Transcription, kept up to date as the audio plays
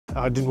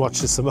I didn't watch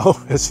the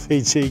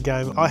Samoa-Fiji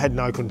game. I had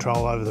no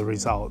control over the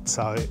result,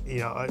 so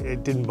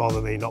it didn't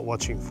bother me not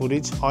watching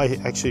footage. I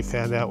actually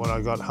found out when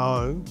I got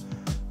home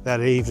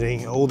that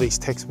evening all these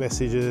text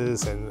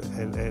messages and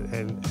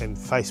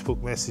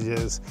Facebook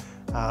messages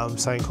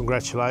saying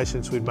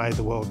congratulations, we'd made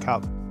the World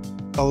Cup.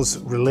 I was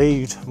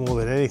relieved more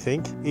than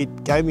anything.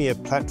 It gave me a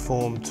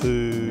platform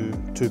to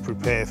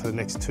prepare for the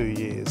next 2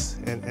 years,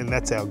 and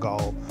that's our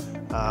goal.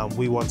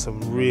 We want some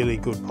really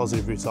good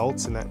positive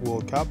results in that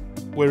World Cup.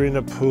 We're in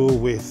a pool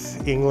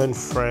with England,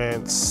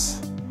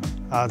 France,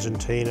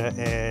 Argentina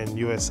and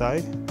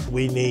USA.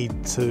 We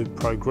need to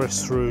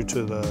progress through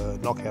to the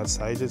knockout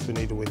stages. We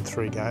need to win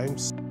 3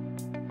 games.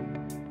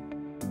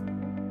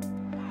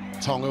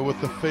 Tonga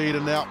with the feed,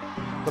 and now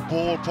the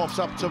ball pops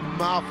up to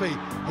Murphy.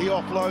 He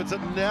offloads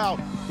it now.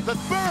 The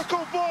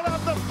miracle ball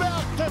out the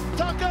back to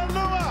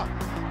Takalua.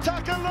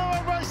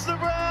 Takalua races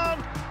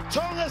around.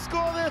 Tonga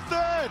score their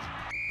 3rd.